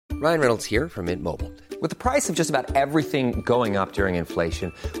Ryan Reynolds here from Mint Mobile. With the price of just about everything going up during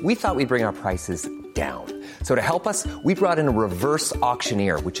inflation, we thought we'd bring our prices down. So to help us, we brought in a reverse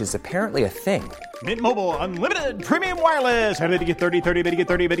auctioneer, which is apparently a thing. Mint Mobile Unlimited Premium Wireless. How to get 30, 30, bit to get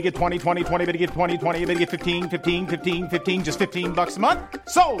 30, bit to get 20, 20, 20, bit to get 20, 20, bit to get 15, 15, 15, 15, just $15 a month?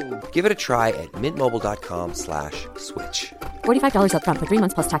 Sold! Give it a try at mintmobile.com/switch. $45 up front for 3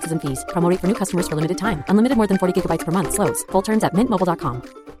 months plus taxes and fees. Promo rate for new customers for limited time. Unlimited more than 40 gigabytes per month. Slows full terms at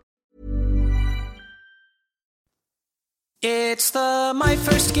mintmobile.com. It's the My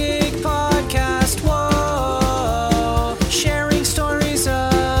First Gig podcast. Whoa, sharing stories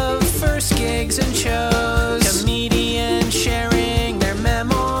of first gigs and shows. Comedians sharing their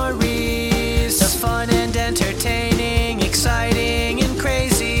memories. The fun and entertaining, exciting and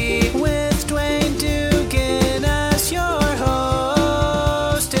crazy. With Dwayne Dugan as your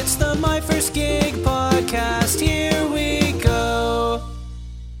host. It's the My First Gig podcast. Here we go.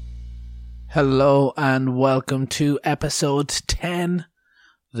 Hello and welcome to episode 10,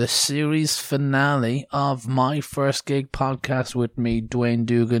 the series finale of My First Gig podcast with me, Dwayne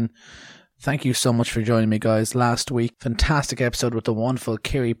Dugan. Thank you so much for joining me, guys. Last week, fantastic episode with the wonderful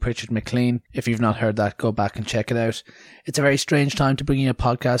Kiri Pritchard McLean. If you've not heard that, go back and check it out. It's a very strange time to bring you a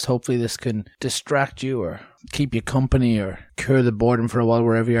podcast. Hopefully this can distract you or keep you company or cure the boredom for a while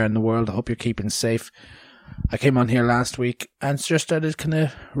wherever you are in the world. I hope you're keeping safe. I came on here last week and just started kind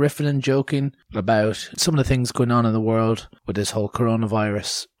of riffing and joking about some of the things going on in the world with this whole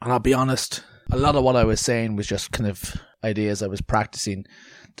coronavirus. And I'll be honest, a lot of what I was saying was just kind of ideas I was practicing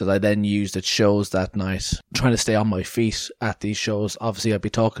that I then used at shows that night, trying to stay on my feet at these shows. Obviously, I'd be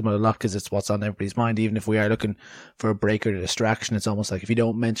talking about it a lot because it's what's on everybody's mind. Even if we are looking for a break or a distraction, it's almost like if you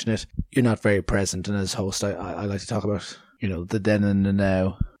don't mention it, you're not very present. And as host, I like to talk about, the then and the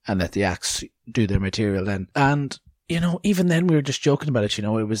now, and let the acts do their material then. And, even then we were just joking about it. It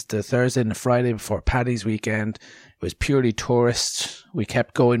was the Thursday and the Friday before Paddy's weekend. It was purely tourists. We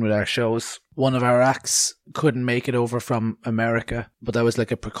kept going with our shows. One of our acts couldn't make it over from America, but that was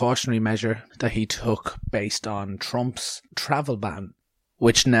like a precautionary measure that he took based on Trump's travel ban,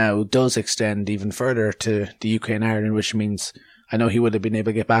 which now does extend even further to the UK and Ireland, which means I know he would have been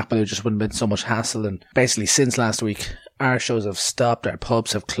able to get back, but it just wouldn't have been so much hassle. And basically since last week, our shows have stopped, our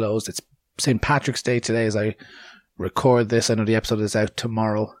pubs have closed. It's St. Patrick's Day today as I record this. I know the episode is out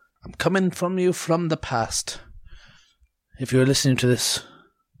tomorrow. I'm coming from you from the past. If you're listening to this,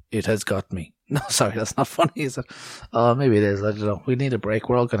 it has got me. No, sorry, that's not funny, is it? Maybe it is, I don't know. We need a break.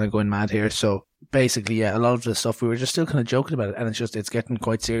 We're all kind of going mad here. So basically, yeah, a lot of the stuff, we were just still kind of joking about it. And it's getting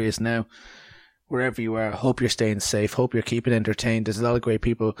quite serious now. Wherever you are, hope you're staying safe. Hope you're keeping entertained. There's a lot of great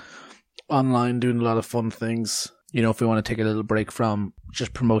people online doing a lot of fun things. If we want to take a little break from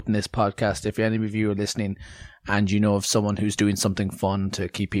just promoting this podcast, if any of you are listening and you know of someone who's doing something fun to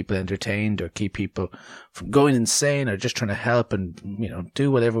keep people entertained or keep people from going insane or just trying to help and,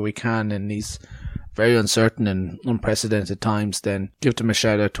 do whatever we can in these very uncertain and unprecedented times, then give them a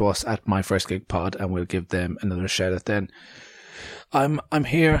shout out to us at My First Gig Pod and we'll give them another shout out then. I'm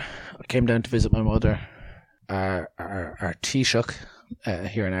here. I came down to visit my mother, our Taoiseach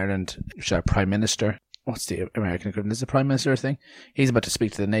here in Ireland. She's our Prime Minister. What's the American equivalent? Is the Prime Minister a thing? He's about to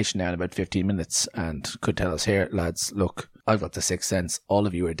speak to the nation now in about 15 minutes and could tell us, here, lads, look, I've got the sixth sense. All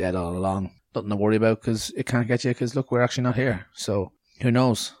of you are dead all along. Nothing to worry about because it can't get you because, look, we're actually not here. So who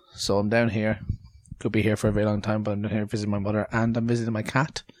knows? So I'm down here. Could be here for a very long time, but I'm down here visiting my mother and I'm visiting my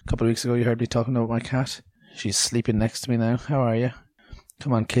cat. A couple of weeks ago you heard me talking about my cat. She's sleeping next to me now. How are you?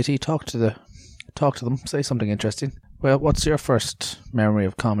 Come on, Kitty, talk to them. Say something interesting. Well, what's your first memory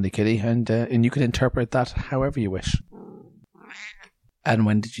of comedy, Kitty? And you can interpret that however you wish. And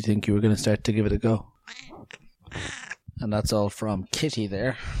when did you think you were going to start to give it a go? And that's all from Kitty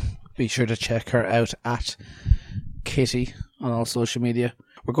there. Be sure to check her out at Kitty on all social media.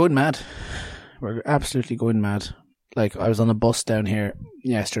 We're going mad. We're absolutely going mad. Like, I was on a bus down here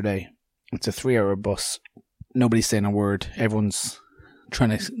yesterday. It's a 3-hour bus. Nobody's saying a word. Everyone's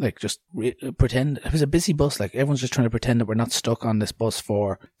trying to just pretend. It was a busy bus. Like, everyone's just trying to pretend that we're not stuck on this bus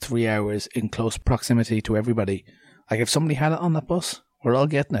for 3 hours in close proximity to everybody. Like, if somebody had it on that bus, we're all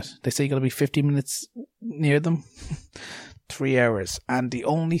getting it. They say you got to be 50 minutes near them. 3 hours. And the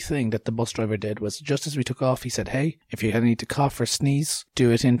only thing that the bus driver did was, just as we took off, he said, hey, if you need to cough or sneeze,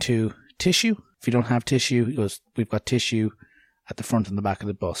 do it into tissue. If you don't have tissue, he goes, we've got tissue at the front and the back of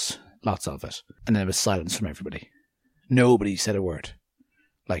the bus. Lots of it. And then it was silence from everybody. Nobody said a word.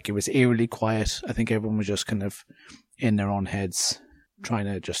 Like, it was eerily quiet. I think everyone was just kind of in their own heads, trying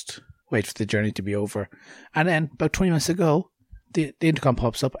to just wait for the journey to be over. And then, about 20 minutes ago, the intercom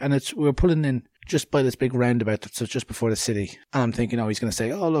pops up, and we were pulling in just by this big roundabout that's just before the city. And I'm thinking, he's going to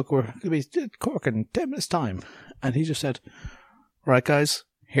say, look, we're going to be at Cork in 10 minutes time. And he just said, right, guys,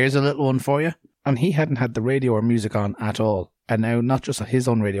 here's a little one for you. And he hadn't had the radio or music on at all. And now, not just on his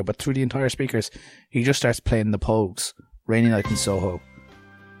own radio, but through the entire speakers, he just starts playing the Pogues, Rainy Night in Soho.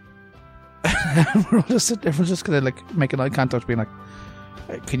 Everyone's just going to like make an eye contact, being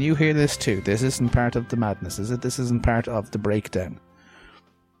like, can you hear this too? This isn't part of the madness, is it? This isn't part of the breakdown.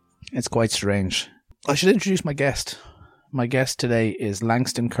 It's quite strange. I should introduce my guest. My guest today is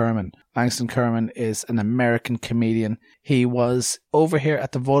Langston Kerman. Langston Kerman is an American comedian. He was over here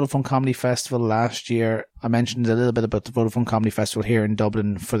at the Vodafone Comedy Festival last year. I mentioned a little bit about the Vodafone Comedy Festival here in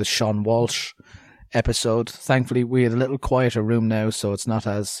Dublin for the Sean Walsh episode. Thankfully, we had a little quieter room now, so it's not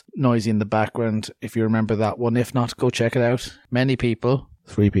as noisy in the background, if you remember that one. If not, go check it out. Many people,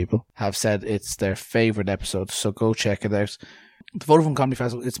 3 people, have said it's their favourite episode, so go check it out. The Vodafone Comedy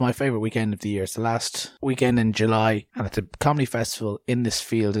Festival, it's my favourite weekend of the year. It's the last weekend in July, and it's a comedy festival in this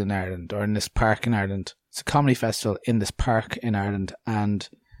field in Ireland, or in this park in Ireland. It's a comedy festival in this park in Ireland, and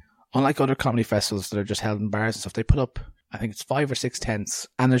unlike other comedy festivals that are just held in bars and stuff, they put up, I think it's 5 or 6 tents,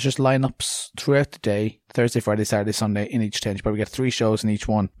 and there's just lineups throughout the day, Thursday, Friday, Saturday, Sunday, in each tent. You probably get 3 shows in each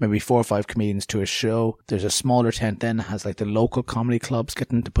one, maybe 4 or 5 comedians to a show. There's a smaller tent then that has like the local comedy clubs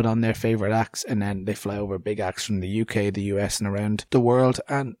getting to put on their favourite acts, and then they fly over big acts from the UK, the US, and around the world.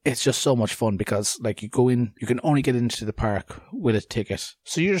 And it's just so much fun because like you go in, you can only get into the park with a ticket,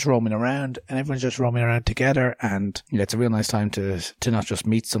 so you're just roaming around, and everyone's just roaming around together. And yeah, it's a real nice time to not just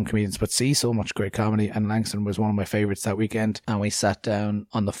meet some comedians but see so much great comedy. And Langston was one of my favourites that weekend, and we sat down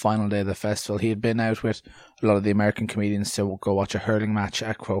on the final day of the festival. He had been out with a lot of the American comedians to go watch a hurling match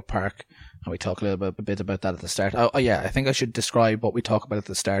at Croke Park, and we talk a bit about that at the start. Oh yeah, I think I should describe what we talk about at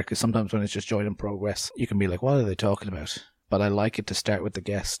the start, because sometimes when it's just joint in progress, you can be like, what are they talking about? But I like it to start with the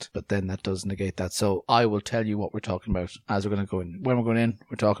guest, but then that does negate that. So I will tell you what we're talking about as we're going to go in. When we're going in,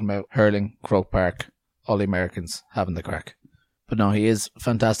 we're talking about hurling, Croke Park, all the Americans having the crack. But no, he is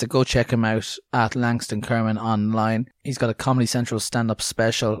fantastic. Go check him out at Langston Kerman online. He's got a Comedy Central stand-up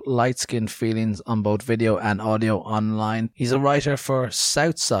special, Light Skin Feelings, on both video and audio online. He's a writer for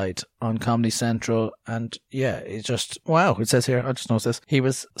Southside on Comedy Central. And yeah, it's just, wow, it says here, I just noticed this. He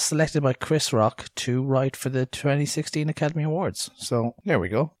was selected by Chris Rock to write for the 2016 Academy Awards. So there we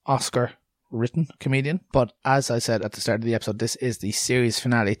go. Oscar written comedian. But as I said at the start of the episode, this is the series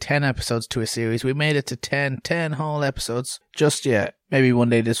finale, 10 episodes to a series. We made it to 10 whole episodes. Just yet. Maybe one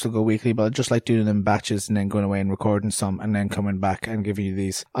day this will go weekly, but I just like doing them in batches and then going away and recording some and then coming back and giving you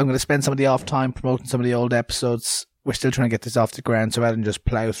these. I'm going to spend some of the off time promoting some of the old episodes. We're still trying to get this off the ground, so rather than just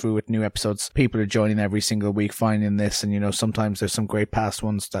plough through with new episodes, people are joining every single week, finding this, and sometimes there's some great past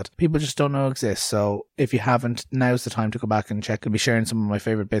ones that people just don't know exist. So if you haven't, now's the time to go back and check. I'll be sharing some of my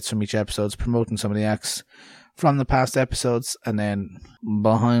favourite bits from each episode, promoting some of the acts from the past episodes, and then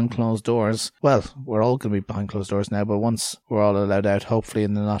behind closed doors. Well, we're all going to be behind closed doors now, but once we're all allowed out, hopefully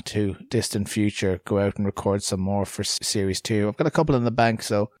in the not too distant future, go out and record some more for series 2. I've got a couple in the bank,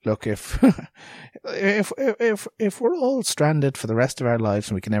 so look, if we're all stranded for the rest of our lives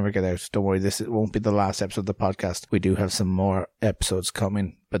and we can never get out, don't worry, this won't be the last episode of the podcast. We do have some more episodes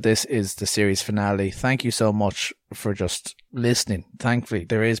coming, but this is the series finale. Thank you so much for just listening. Thankfully,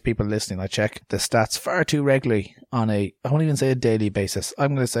 there is people listening. I check the stats far too regularly on I won't even say a daily basis.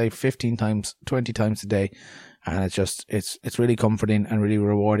 I'm going to say 15 times, 20 times a day. And it's really comforting and really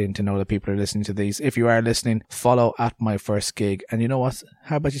rewarding to know that people are listening to these. If you are listening, follow at My First Gig. And you know what?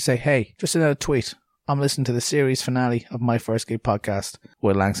 How about you say, hey, just send out a tweet. I'm listening to the series finale of My First Gig podcast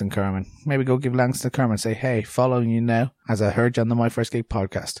with Langston Kerman. Maybe go give Langston Kerman, say, hey, following you now as I heard you on the My First Gig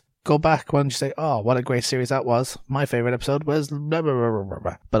podcast. Go back when you say, oh, what a great series that was. My favourite episode was blah, blah, blah, blah,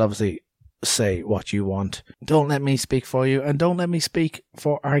 blah. But obviously, say what you want. Don't let me speak for you, and don't let me speak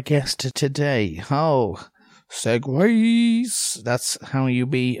for our guest today. Oh, segues. That's how you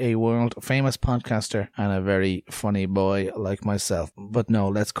be a world famous podcaster and a very funny boy like myself. But no,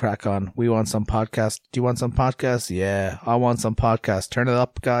 let's crack on. We want some podcasts. Do you want some podcasts? Yeah, I want some podcasts. Turn it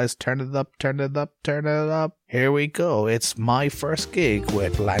up, guys. Turn it up, turn it up, turn it up. Here we go. It's My First Gig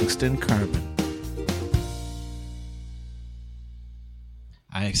with Langston Kerman.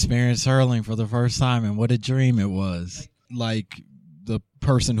 I experienced hurling for the first time, and what a dream it was. Like, the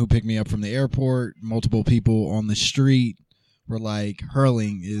person who picked me up from the airport, multiple people on the street were like,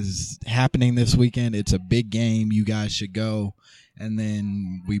 hurling is happening this weekend. It's a big game. You guys should go. And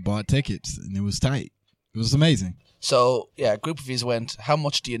then we bought tickets, and it was tight. It was amazing. So, yeah, a group of you went. How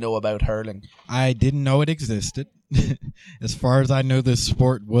much do you know about hurling? I didn't know it existed. As far as I know, this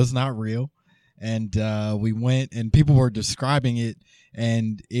sport was not real. And we went, and people were describing it,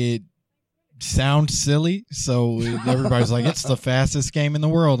 and it sounds silly, so everybody's like, it's the fastest game in the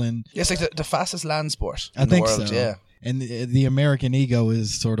world, and It's like the fastest land sport in I the think world. so. Yeah. And the American ego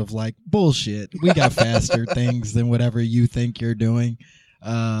is sort of like, bullshit. We got faster things than whatever you think you're doing.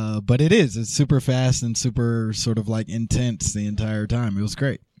 But it's super fast and super sort of like intense the entire time. It was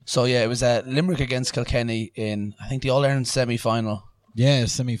great. So yeah, it was Limerick against Kilkenny in, I think, the All-Ireland semi-final. Yeah,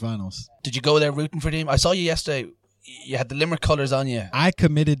 semifinals. Did you go there rooting for them? I saw you yesterday. You had the Limerick colours on you. I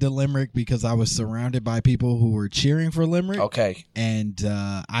committed to Limerick because I was surrounded by people who were cheering for Limerick. Okay. And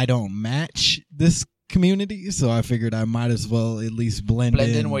I don't match this community, so I figured I might as well at least blend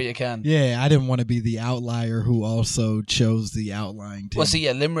in where you can. Yeah, I didn't want to be the outlier who also chose the outlying team. Well, see,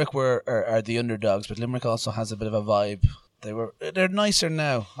 yeah, Limerick are the underdogs, but Limerick also has a bit of a vibe. They're nicer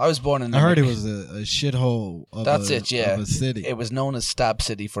now. I was born in Limerick. I heard it was a shithole of That's a, it, yeah. of a city. It was known as Stab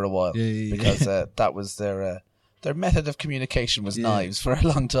City for a while because that was their method of communication was knives for a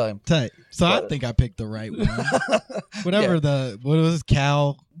long time. Tight. So I think I picked the right one. Whatever what was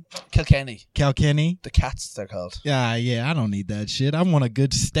it, Kilkenny. Kilkenny? The Cats, they're called. Yeah, I don't need that shit. I want a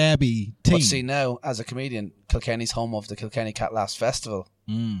good stabby team. But see, now, as a comedian, Kilkenny's home of the Kilkenny Cat Lass Festival.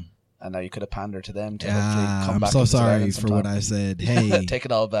 And now you could have pandered to them to hopefully come back. I'm so into sorry Ireland for sometime. what I said. Hey, take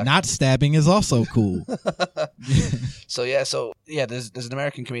it all back. Not stabbing is also cool. So there's an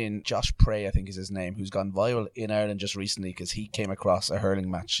American comedian, Josh Prey, I think is his name, who's gone viral in Ireland just recently because he came across a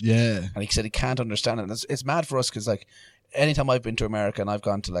hurling match. Yeah, and he said he can't understand it. And it's mad for us because like anytime I've been to America and I've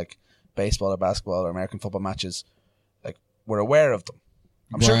gone to like baseball or basketball or American football matches, like we're aware of them.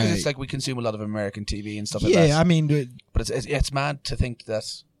 I'm sure because it's like we consume a lot of American TV and stuff like that. Yeah, I mean, but it's mad to think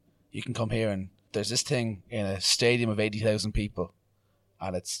that you can come here and there's this thing in a stadium of 80,000 people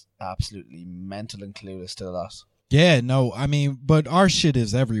and it's absolutely mental and clueless to the lot. Yeah, no, I mean, but our shit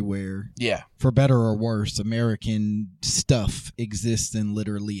is everywhere. Yeah. For better or worse, American stuff exists in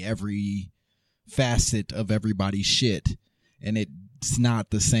literally every facet of everybody's shit. And it's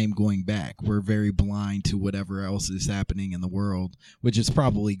not the same going back. We're very blind to whatever else is happening in the world, which is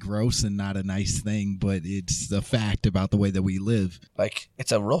probably gross and not a nice thing, but it's the fact about the way that we live. Like,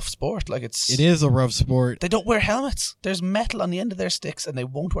 it's a rough sport. Like, it is a rough sport. They don't wear helmets. There's metal on the end of their sticks and they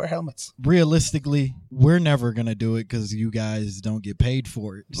won't wear helmets. Realistically, we're never going to do it because you guys don't get paid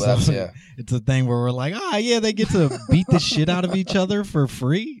for it. Well, so it's a thing where we're like, they get to beat the shit out of each other for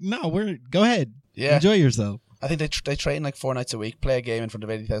free? No, go ahead. Yeah. Enjoy yourself. I think they train like 4 nights a week, play a game in front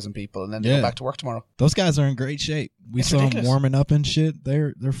of 80,000 people, and then they go back to work tomorrow. Those guys are in great shape. We saw them warming up and shit.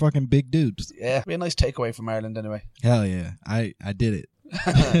 They're fucking big dudes. Yeah, be a nice takeaway from Ireland anyway. Hell yeah, I did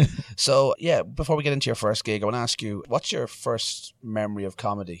it. So yeah, before we get into your first gig, I want to ask you, what's your first memory of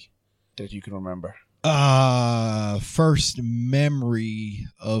comedy that you can remember? First memory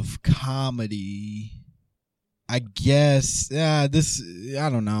of comedy, I guess, I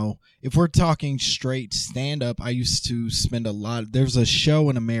don't know. If we're talking straight stand-up, I used to spend there's a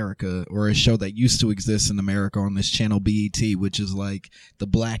show in America, or a show that used to exist in America on this channel BET, which is like the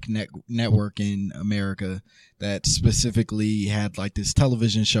black network in America, that specifically had like this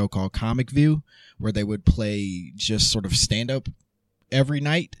television show called Comic View, where they would play just sort of stand-up every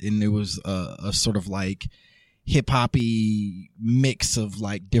night, and it was a sort of like hip-hoppy mix of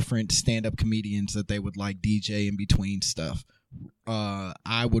like different stand-up comedians that they would like DJ in between stuff.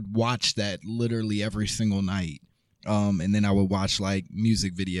 I would watch that literally every single night, and then I would watch like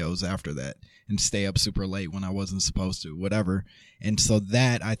music videos after that and stay up super late when I wasn't supposed to, whatever. And so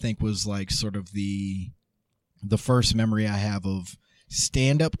that, I think, was like sort of the first memory I have of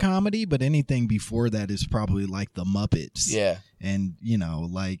stand-up comedy, but anything before that is probably like the Muppets. Yeah. And,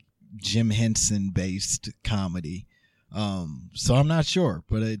 like Jim Henson based comedy. So I'm not sure,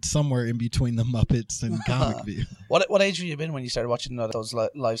 but it's somewhere in between the Muppets and Comic View. What age were you been when you started watching those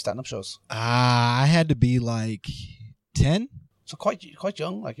live stand-up shows? I had to be like 10. So quite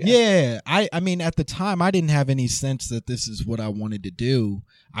young, like I mean, at the time, I didn't have any sense that this is what I wanted to do.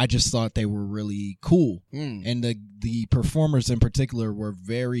 I just thought they were really cool, and the performers in particular were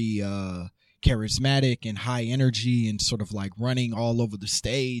very charismatic and high energy and sort of like running all over the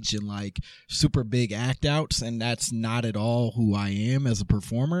stage and like super big act outs, and that's not at all who I am as a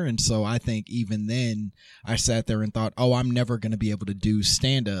performer. And so I think even then I sat there and thought, I'm never going to be able to do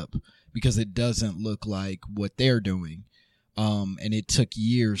stand up because it doesn't look like what they're doing. And it took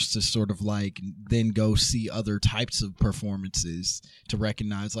years to sort of like then go see other types of performances to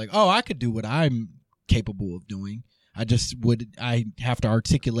recognize like, I could do what I'm capable of doing. I have to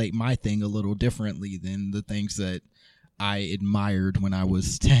articulate my thing a little differently than the things that I admired when I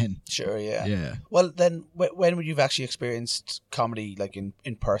was 10. Sure, yeah. Yeah. Well, then when would you've actually experienced comedy like in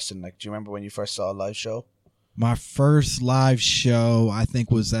person? Like, do you remember when you first saw a live show? My first live show, I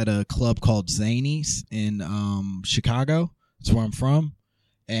think, was at a club called Zanies in Chicago. That's where I'm from.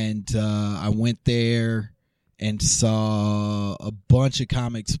 And I went there and saw a bunch of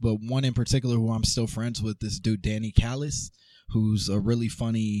comics, but one in particular who I'm still friends with, this dude, Danny Callis, who's a really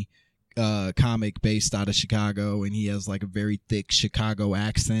funny comic based out of Chicago. And he has like a very thick Chicago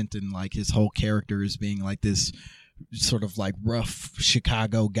accent, and like his whole character is being like this sort of like rough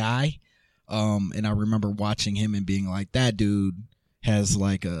Chicago guy. And I remember watching him and being like, that dude has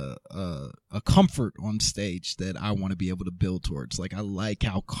like a comfort on stage that I want to be able to build towards. Like, I like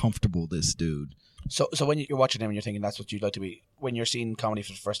how comfortable this dude. So when you're watching him and you're thinking that's what you'd like to be, when you're seeing comedy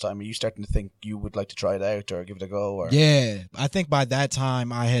for the first time, are you starting to think you would like to try it out or give it a go? Or? Yeah, I think by that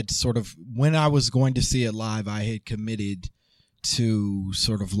time I had sort of, when I was going to see it live, I had committed to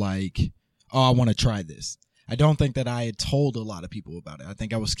sort of like, oh, I want to try this. I don't think that I had told a lot of people about it. I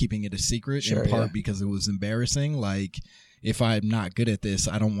think I was keeping it a secret, in part because it was embarrassing. Like, if I'm not good at this,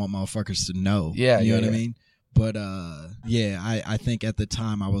 I don't want motherfuckers to know. Yeah, you know what I mean? But I think at the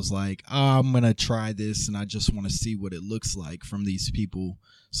time I was like, oh, I'm going to try this, and I just want to see what it looks like from these people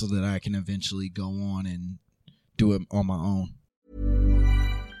so that I can eventually go on and do it on my own.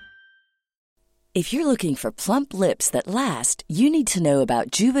 If you're looking for plump lips that last, you need to know about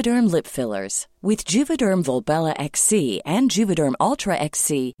Juvederm lip fillers. With Juvederm Volbella XC and Juvederm Ultra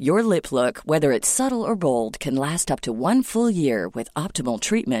XC, your lip look, whether it's subtle or bold, can last up to 1 full year with optimal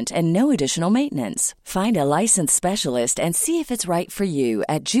treatment and no additional maintenance. Find a licensed specialist and see if it's right for you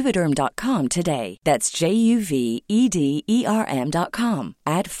at Juvederm.com today. That's JUVEDERM.com.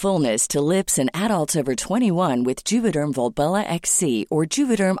 Add fullness to lips in adults over 21 with Juvederm Volbella XC or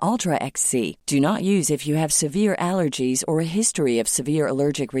Juvederm Ultra XC. Do not use if you have severe allergies or a history of severe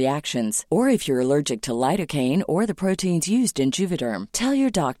allergic reactions, or if you're allergic to lidocaine or the proteins used in Juvederm. Tell your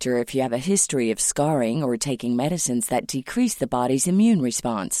doctor if you have a history of scarring or taking medicines that decrease the body's immune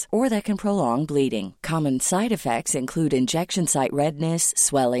response or that can prolong bleeding. Common side effects include injection site redness,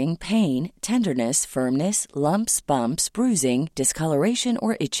 swelling, pain, tenderness, firmness, lumps, bumps, bruising, discoloration,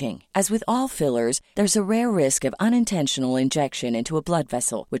 or itching. As with all fillers, there's a rare risk of unintentional injection into a blood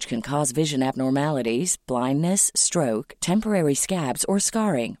vessel, which can cause vision abnormalities, blindness, stroke, temporary scabs, or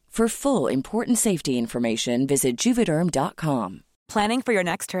scarring. For full, important safety information, visit Juvederm.com. Planning for your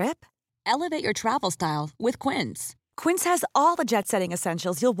next trip? Elevate your travel style with Quince. Quince has all the jet-setting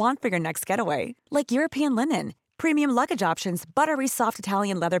essentials you'll want for your next getaway, like European linen, premium luggage options, buttery soft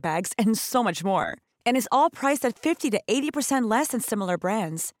Italian leather bags, and so much more. And is all priced at 50 to 80% less than similar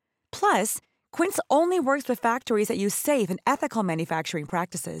brands. Plus, Quince only works with factories that use safe and ethical manufacturing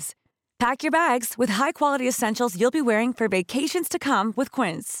practices. Pack your bags with high-quality essentials you'll be wearing for vacations to come with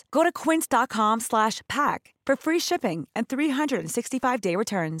Quince. Go to quince.com/pack for free shipping and 365-day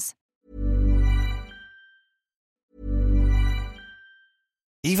returns.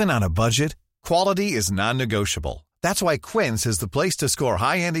 Even on a budget, quality is non-negotiable. That's why Quince is the place to score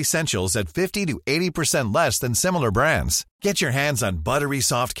high-end essentials at 50 to 80% less than similar brands. Get your hands on buttery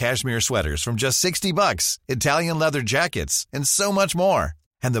soft cashmere sweaters from just $60, Italian leather jackets, and so much more.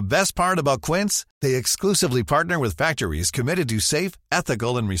 And the best part about Quince, they exclusively partner with factories committed to safe,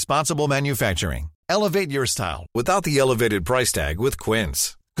 ethical, and responsible manufacturing. Elevate your style without the elevated price tag with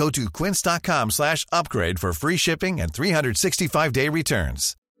Quince. Go to quince.com/upgrade for free shipping and 365-day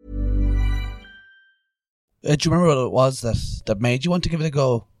returns. Do you remember what it was that made you want to give it a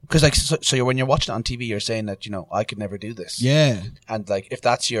go? Because like, so when you're watching it on TV, you're saying that, you know, I could never do this. Yeah. And like, if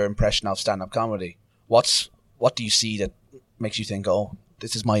that's your impression of stand-up comedy, what do you see that makes you think, oh,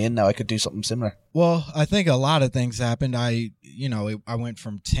 this is my in now, I could do something similar? Well, I think a lot of things happened. I went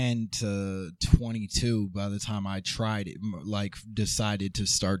from 10 to 22 by the time I tried it, like decided to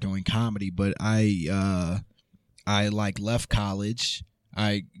start doing comedy. But I like left college.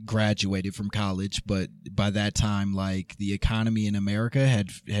 I graduated from college, but by that time, like the economy in America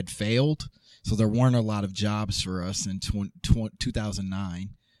had failed. So there weren't a lot of jobs for us in 2009.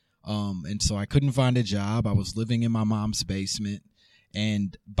 And so I couldn't find a job. I was living in my mom's basement.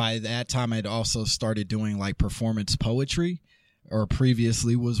 And by that time, I'd also started doing like performance poetry, or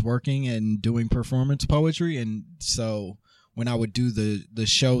previously was working and doing performance poetry. And so when I would do the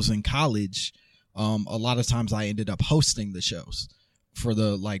shows in college, a lot of times I ended up hosting the shows for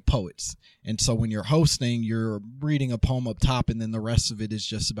the like poets. And so when you're hosting, you're reading a poem up top, and then the rest of it is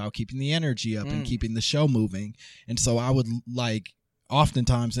just about keeping the energy up and keeping the show moving. And so I would like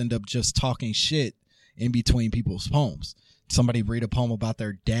oftentimes end up just talking shit in between people's poems somebody read a poem about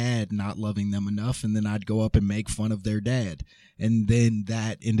their dad not loving them enough, and then I'd go up and make fun of their dad. And then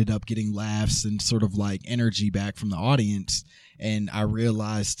that ended up getting laughs and sort of like energy back from the audience. And I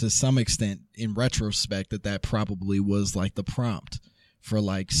realized to some extent in retrospect that probably was like the prompt for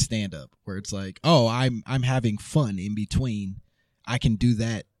like stand up, where it's like, oh, I'm having fun in between. I can do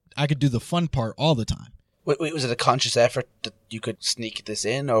that. I could do the fun part all the time. Wait, was it a conscious effort that you could sneak this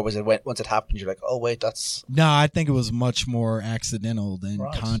in, or was it once it happened, you're like, oh, wait, that's... No, I think it was much more accidental than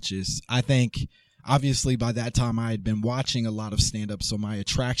Right. conscious. I think, obviously, by that time, I had been watching a lot of stand-up, so my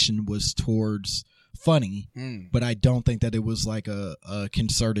attraction was towards funny, but I don't think that it was like a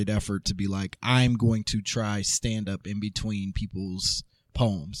concerted effort to be like, I'm going to try stand-up in between people's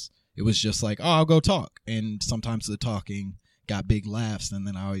poems. It was just like, oh, I'll go talk. And sometimes the talking got big laughs, and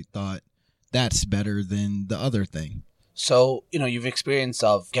then I thought, that's better than the other thing. So, you've experience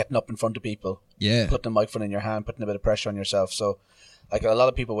of getting up in front of people, Yeah. putting a microphone in your hand, putting a bit of pressure on yourself. So, like a lot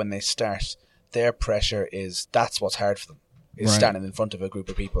of people when they start, their pressure is, that's what's hard for them, is Right. standing in front of a group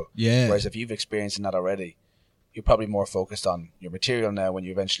of people. Yeah. Whereas if you've experienced that already, you're probably more focused on your material now when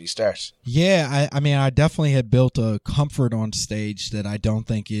you eventually start. Yeah, I mean, I definitely had built a comfort on stage that I don't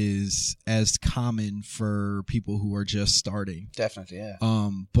think is as common for people who are just starting. Definitely, yeah.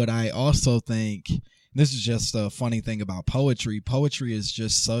 But I also think, this is just a funny thing about poetry. Poetry is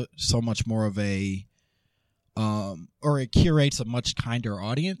just so much more of a, or it curates a much kinder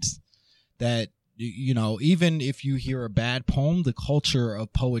audience that, even if you hear a bad poem, the culture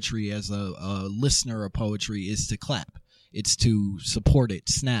of poetry as a listener of poetry is to clap. It's to support it,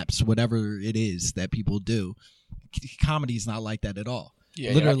 snaps, whatever it is that people do. Comedy is not like that at all.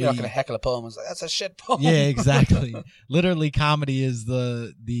 Yeah, Literally, you're not going to heckle a poem and say, that's a shit poem. yeah, exactly. Literally, comedy is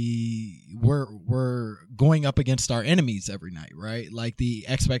we're going up against our enemies every night, right? Like the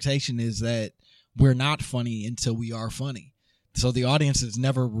expectation is that we're not funny until we are funny. So the audience is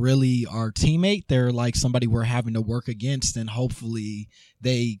never really our teammate. They're like somebody we're having to work against, and hopefully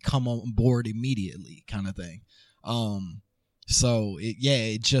they come on board immediately, kind of thing. So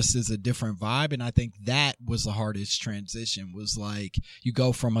it just is a different vibe. And I think that was the hardest transition, was like you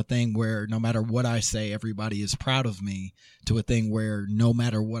go from a thing where no matter what I say, everybody is proud of me, to a thing where no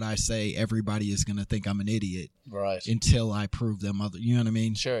matter what I say, everybody is going to think I'm an idiot. Right. Until I prove them other, you know what I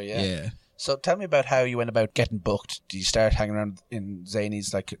mean? Sure, yeah. Yeah. So tell me about how you went about getting booked. Did you start hanging around in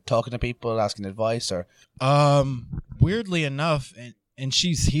Zanies, like talking to people, asking advice, or? Weirdly enough, and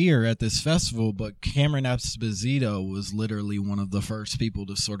she's here at this festival, but Cameron Esposito was literally one of the first people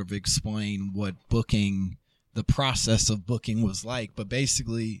to sort of explain what booking, the process of booking was like. But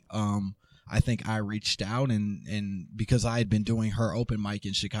basically, I think I reached out and because I had been doing her open mic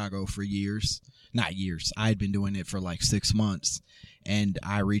in Chicago for not years, I had been doing it for like 6 months. And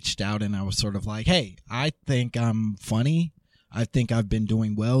I reached out and I was sort of like, hey, I think I'm funny. I think I've been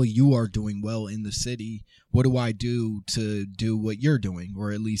doing well. You are doing well in the city. What do I do to do what you're doing,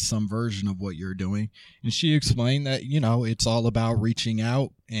 or at least some version of what you're doing? And she explained that, it's all about reaching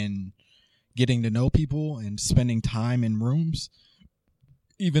out and getting to know people and spending time in rooms.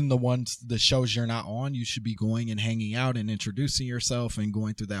 Even the shows you're not on, you should be going and hanging out and introducing yourself and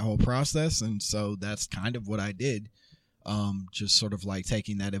going through that whole process. And so that's kind of what I did. Just sort of like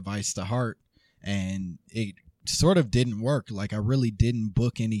taking that advice to heart, and it sort of didn't work. Like I really didn't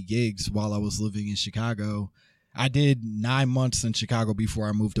book any gigs while I was living in Chicago. I did 9 months in Chicago before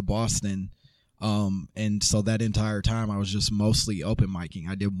I moved to Boston. And so that entire time I was just mostly open micing.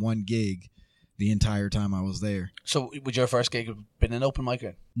 I did one gig the entire time I was there. So would your first gig have been an open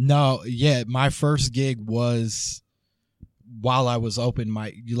mic? No, yeah, my first gig was while I was open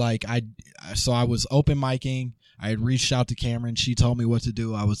mic. So I was open micing. I had reached out to Cameron. She told me what to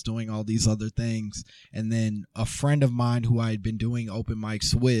do. I was doing all these other things. And then a friend of mine who I had been doing open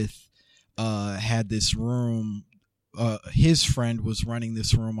mics with had this room. His friend was running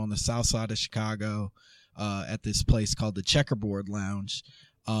this room on the south side of Chicago at this place called the Checkerboard Lounge.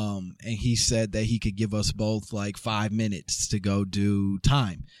 And he said that he could give us both like 5 minutes to go do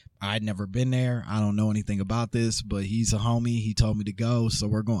time. I'd never been there. I don't know anything about this, but he's a homie. He told me to go, so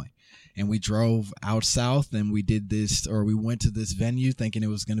we're going. And we drove out south and we went to this venue thinking it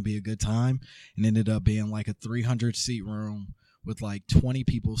was going to be a good time, and ended up being like a 300 seat room with like 20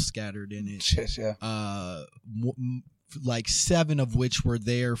 people scattered in it. Shit, yeah. Like 7 of which were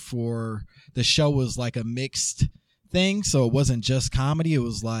there for the show. Was like a mixed thing. So it wasn't just comedy. It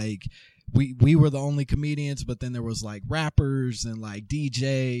was like, we were the only comedians, but then there was like rappers and like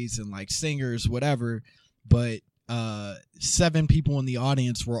DJs and like singers, whatever. But 7 people in the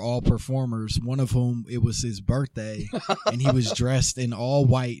audience were all performers, one of whom it was his birthday, and he was dressed in all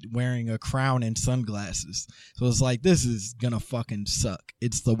white wearing a crown and sunglasses. So it's like, this is gonna fucking suck.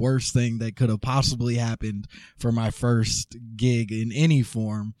 It's the worst thing that could have possibly happened for my first gig in any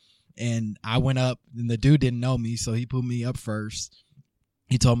form. And I went up, and the dude didn't know me, so he put me up first.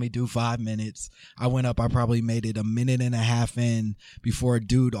 He told me do 5 minutes. I went up. I probably made it a minute and a half in before a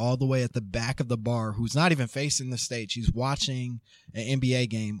dude all the way at the back of the bar, who's not even facing the stage. He's watching an NBA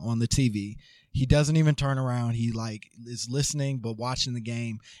game on the TV. He doesn't even turn around. He like is listening but watching the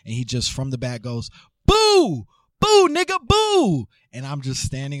game, and he just from the back goes, "Boo! Boo, nigga, boo!" And I'm just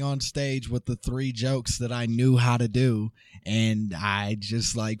standing on stage with the 3 jokes that I knew how to do. And I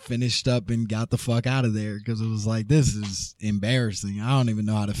just like finished up and got the fuck out of there because it was like, this is embarrassing. I don't even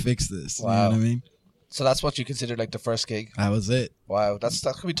know how to fix this. Wow. You know what I mean? So that's what you consider like the first gig? That was it. Wow,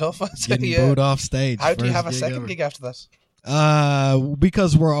 that could be tough. Getting booed off stage. How do you have a gig second ever. gig after that?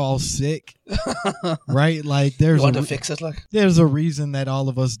 Because we're all sick, right? Like there's You want to fix it, like? There's a reason that all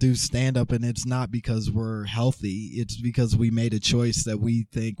of us do stand up, and it's not because we're healthy. It's because we made a choice that we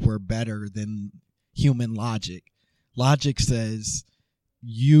think we're better than human logic. Logic says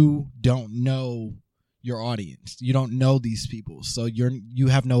you don't know your audience. You don't know these people, so you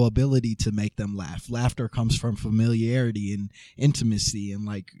have no ability to make them laugh. Laughter comes from familiarity and intimacy and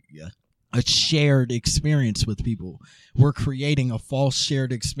like a shared experience with people. We're creating a false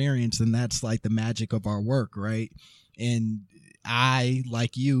shared experience, and that's like the magic of our work, right? And I,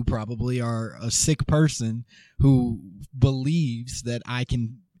 like you, probably are a sick person who believes that I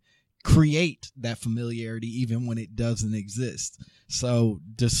can create that familiarity even when it doesn't exist. So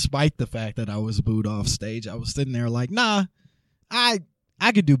despite the fact that I was booed off stage, I was sitting there like, nah, I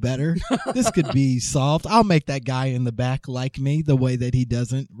could do better. This could be solved. I'll make that guy in the back like me the way that he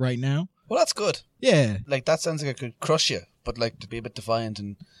doesn't right now. Well, that's good. Yeah. Like, that sounds like it could crush you, but like to be a bit defiant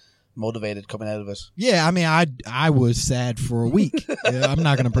and motivated coming out of it. Yeah, I mean, I was sad for a week. I'm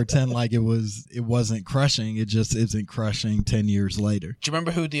not going to pretend like it wasn't crushing. It just isn't crushing 10 years later. Do you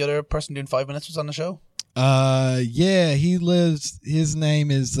remember who the other person doing 5 minutes was on the show? Yeah, his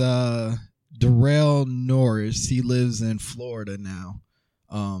name is Darrell Norris. He lives in Florida now.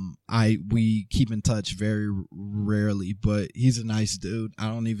 We keep in touch very rarely, but he's a nice dude.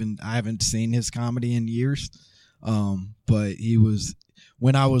 I haven't seen his comedy in years. But he was,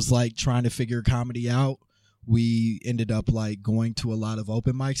 when I was like trying to figure comedy out, we ended up like going to a lot of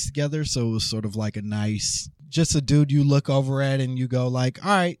open mics together. So it was sort of like just a dude you look over at and you go like,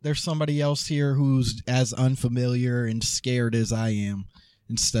 all right, there's somebody else here who's as unfamiliar and scared as I am,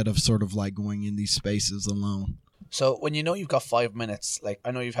 instead of sort of like going in these spaces alone. So when you know you've got 5 minutes, like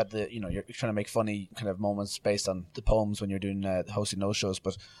I know you've had you're trying to make funny kind of moments based on the poems when you're doing hosting those shows,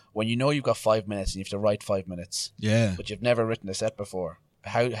 but when you know you've got 5 minutes and you have to write 5 minutes, yeah, but you've never written a set before,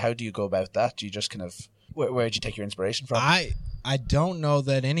 how do you go about that? Do you just kind of, where did you take your inspiration from? I don't know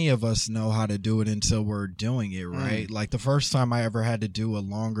that any of us know how to do it until we're doing it, right? Like the first time I ever had to do a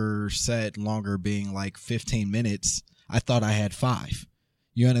longer set, longer being like 15 minutes, I thought I had 5.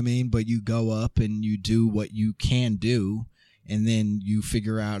 You know what I mean? But you go up and you do what you can do, and then you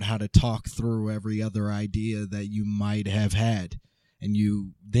figure out how to talk through every other idea that you might have had. And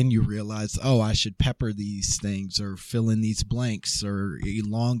then you realize, oh, I should pepper these things or fill in these blanks or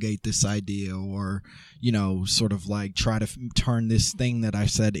elongate this idea or, sort of like try to turn this thing that I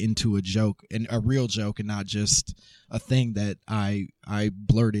said into a joke, and a real joke, and not just a thing that I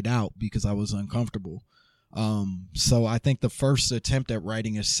blurted out because I was uncomfortable. So I think the first attempt at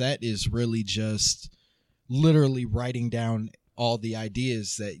writing a set is really just literally writing down all the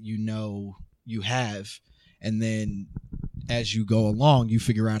ideas that you have, and then as you go along, you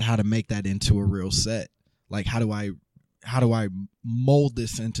figure out how to make that into a real set. Like, how do I mold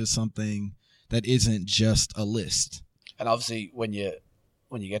this into something that isn't just a list? And obviously, when you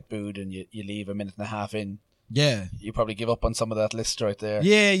get booed and you leave a minute and a half in, yeah, you probably give up on some of that list right there.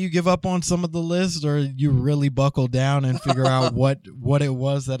 Yeah, you give up on some of the list, or you really buckle down and figure out what it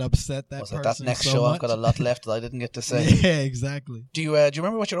was that upset that person. That next so show, much. I've got a lot left that I didn't get to say. Yeah, exactly. Do you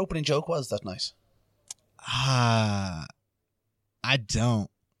remember what your opening joke was that night? I don't.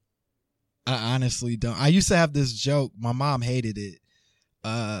 I honestly don't. I used to have this joke. My mom hated it.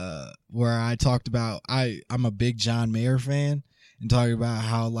 Where I talked about I'm a big John Mayer fan. and talking about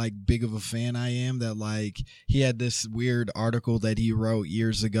how like big of a fan I am, that like he had this weird article that he wrote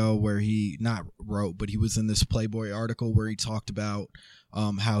years ago where he was in this Playboy article where he talked about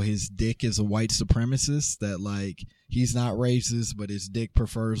how his dick is a white supremacist, that like he's not racist, but his dick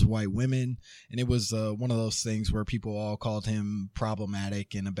prefers white women. And it was one of those things where people all called him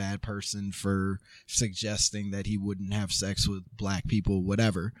problematic and a bad person for suggesting that he wouldn't have sex with black people,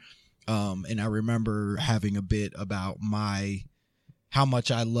 whatever. And I remember having a bit about how much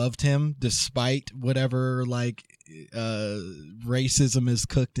I loved him despite whatever like racism is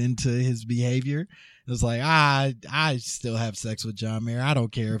cooked into his behavior. It was like, I still have sex with John Mayer. I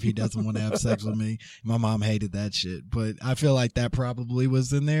don't care if he doesn't want to have sex with me. My mom hated that shit, but I feel like that probably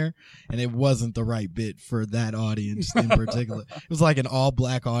was in there, and it wasn't the right bit for that audience in particular. It was like an all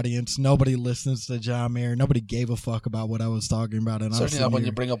black audience. Nobody listens to John Mayer. Nobody gave a fuck about what I was talking about. And certainly not when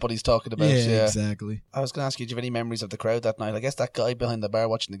you bring up what he's talking about. Yeah, exactly. I was going to ask you, do you have any memories of the crowd that night? I guess that guy behind the bar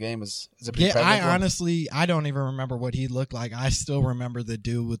watching the game is a pretty prevalent one. Honestly, I don't even remember what he looked like. I still remember the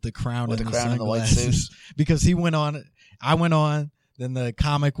dude with the crown and the white suit. Because he went on, I went on, then the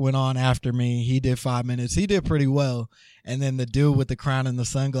comic went on after me. He did 5 minutes. He did pretty well. And then the dude with the crown and the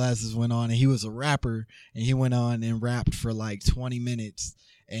sunglasses went on, and he was a rapper, and he went on and rapped for like 20 minutes.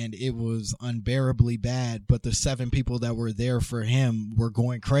 And it was unbearably bad, but the 7 people that were there for him were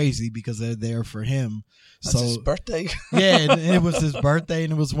going crazy because they're there for him. That's his birthday. Yeah, and it was his birthday,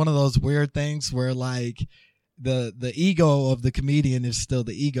 and it was one of those weird things where like the ego of the comedian is still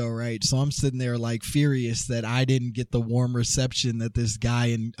the ego, right? So I'm sitting there like furious that I didn't get the warm reception that this guy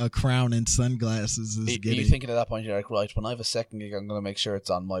in a crown and sunglasses is getting. Are you thinking at that point, you're like, right, when I have a second gig, I'm going to make sure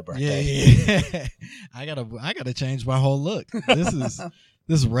it's on my birthday. Yeah. I gotta change my whole look.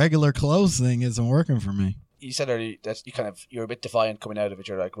 This regular clothes thing isn't working for me. You said earlier that you're a bit defiant coming out of it.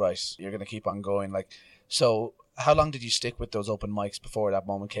 You're like, right, you're going to keep on going. Like, so how long did you stick with those open mics before that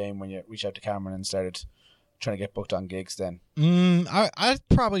moment came when you reached out to Cameron and started trying to get booked on gigs then? I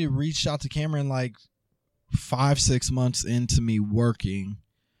probably reached out to Cameron like 5-6 months into me working.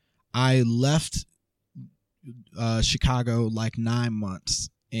 I left Chicago like 9 months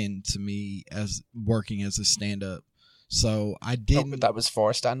into me as working as a stand-up. So I didn't. Oh, that was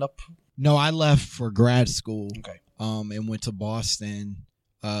for stand-up? No, I left for grad school. Okay. And went to Boston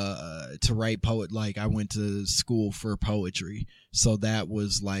to write poet. Like I went to school for poetry. So that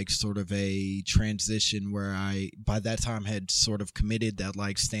was like sort of a transition where I, by that time, had sort of committed that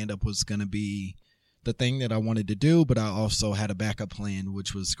like stand-up was going to be the thing that I wanted to do, but I also had a backup plan,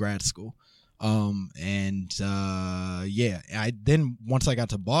 which was grad school. I then once I got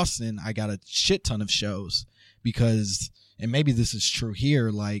to Boston, I got a shit ton of shows because, and maybe this is true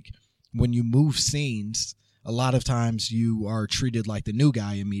here, like when you move scenes, a lot of times you are treated like the new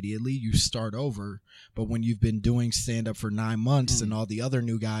guy immediately. You start over. But when you've been doing stand-up for 9 months and all the other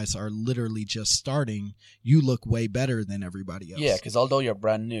new guys are literally just starting, you look way better than everybody else. Yeah, because although you're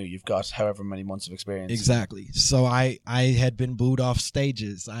brand new, you've got however many months of experience. Exactly. So I had been booed off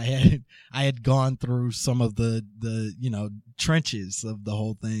stages. I had gone through some of the trenches of the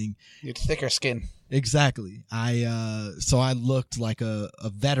whole thing. You had thicker skin. Exactly. So I looked like a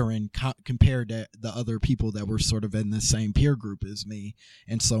veteran compared to the other people that were sort of in the same peer group as me.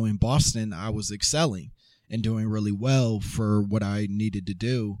 And so in Boston, I was excelling and doing really well for what I needed to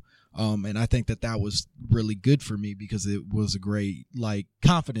do. And I think that was really good for me because it was a great like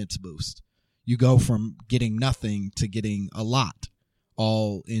confidence boost. You go from getting nothing to getting a lot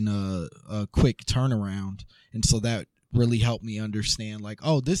all in a quick turnaround. And so that really helped me understand like,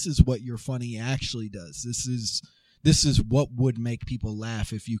 oh, this is what your funny actually does. This is what would make people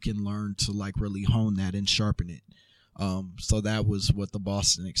laugh if you can learn to like really hone that and sharpen it. So that was what the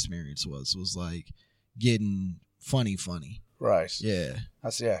Boston experience was like getting funny. Right. Yeah.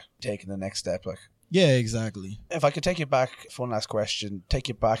 That's taking the next step. Like. Yeah, exactly. If I could take you back for one last question, take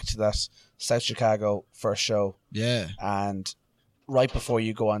you back to that South Chicago first show. Yeah. And right before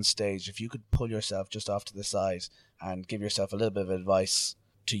you go on stage, if you could pull yourself just off to the side and give yourself a little bit of advice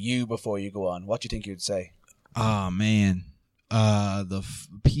to you before you go on, what do you think you'd say? Oh, man. The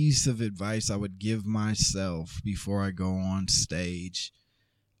piece of advice I would give myself before I go on stage.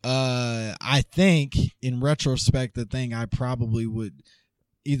 I think in retrospect, the thing I probably would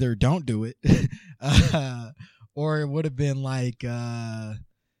either don't do it or it would have been like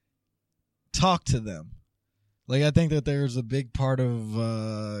talk to them. Like, I think that there's a big part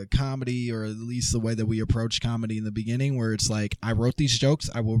of comedy, or at least the way that we approach comedy in the beginning, where it's like, I wrote these jokes,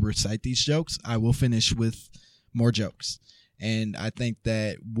 I will recite these jokes, I will finish with more jokes. And I think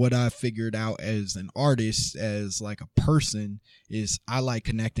that what I figured out as an artist, as like a person, is I like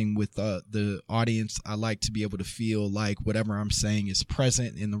connecting with the audience. I like to be able to feel like whatever I'm saying is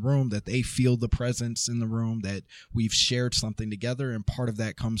present in the room, that they feel the presence in the room, that we've shared something together. And part of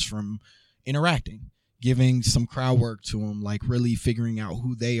that comes from interacting, giving some crowd work to them, like really figuring out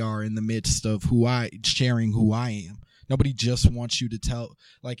who they are in the midst of sharing who I am. Nobody just wants you to tell,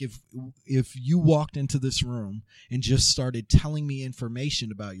 like if you walked into this room and just started telling me information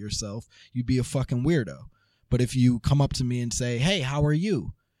about yourself, you'd be a fucking weirdo. But if you come up to me and say, hey, how are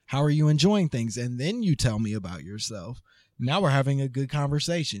you? How are you enjoying things? And then you tell me about yourself, now we're having a good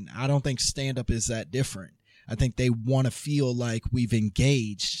conversation. I don't think stand-up is that different. I think they want to feel like we've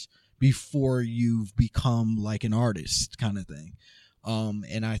engaged before you've become like an artist kind of thing.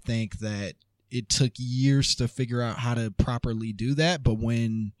 And I think that it took years to figure out how to properly do that, but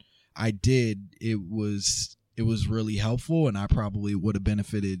when I did, it was really helpful, and I probably would have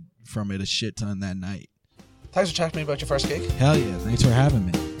benefited from it a shit ton that night. Thanks for chatting to me about your first gig. Hell yeah, thanks for having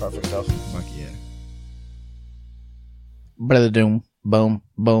me. Perfect stuff. Fuck yeah. Brother doom, boom,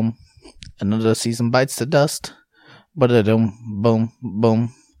 boom. Another season bites the dust. Brother doom, boom,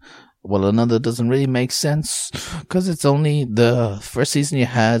 boom. Well, another doesn't really make sense, because it's only the first season you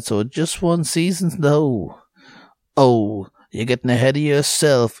had, so just one season though. Oh, you're getting ahead of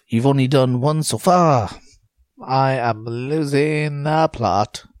yourself. You've only done one so far. I am losing the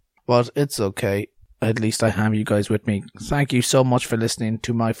plot, but it's okay. At least I have you guys with me. Thank you so much for listening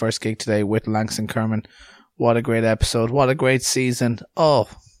to my first gig today with Langston Kerman. What a great episode. What a great season. Oh,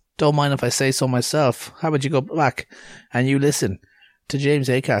 don't mind if I say so myself. How about you go back and you listen to James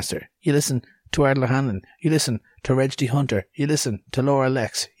Acaster, you listen to Ardler Hanlon, you listen to Reg D. Hunter, you listen to Laura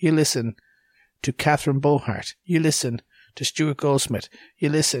Lex, you listen to Catherine Bohart, you listen to Stuart Goldsmith, you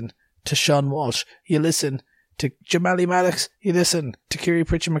listen to Sean Walsh, you listen to Jamali Maddox, you listen to Kiri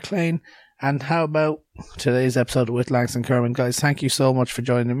Pritchard McLean, and how about today's episode with Langston Kerman? Guys, thank you so much for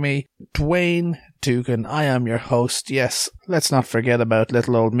joining me. Dwayne Dugan, I am your host. Yes, let's not forget about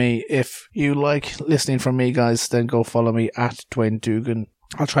little old me. If you like listening from me, guys, then go follow me at Dwayne Dugan.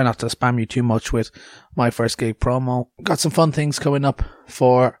 I'll try not to spam you too much with my first gig promo. Got some fun things coming up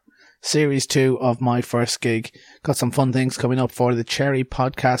for Series 2 of my first gig. Got some fun things coming up for the Cherry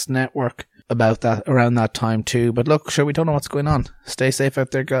Podcast Network about that around that time too. But look, sure, we don't know what's going on. Stay safe out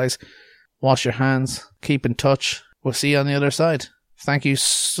there, guys. Wash your hands. Keep in touch. We'll see you on the other side. Thank you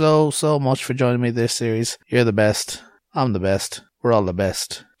so much for joining me this series. You're the best. I'm the best. We're all the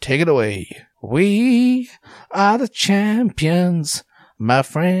best. Take it away. We are the champions, my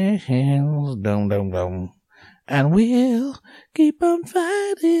friends. Dum dum dum. And we'll keep on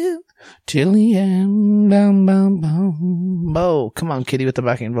fighting till the end. Bum, bum, bum. Oh, come on, Kitty, with the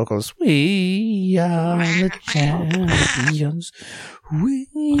backing vocals. We are the champions. We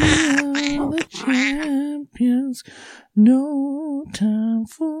are the champions. No time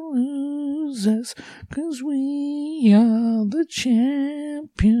for losers, 'cause we are the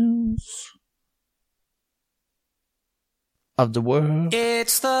champions of the world.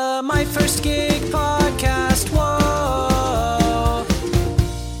 It's the My First Gig podcast. Whoa.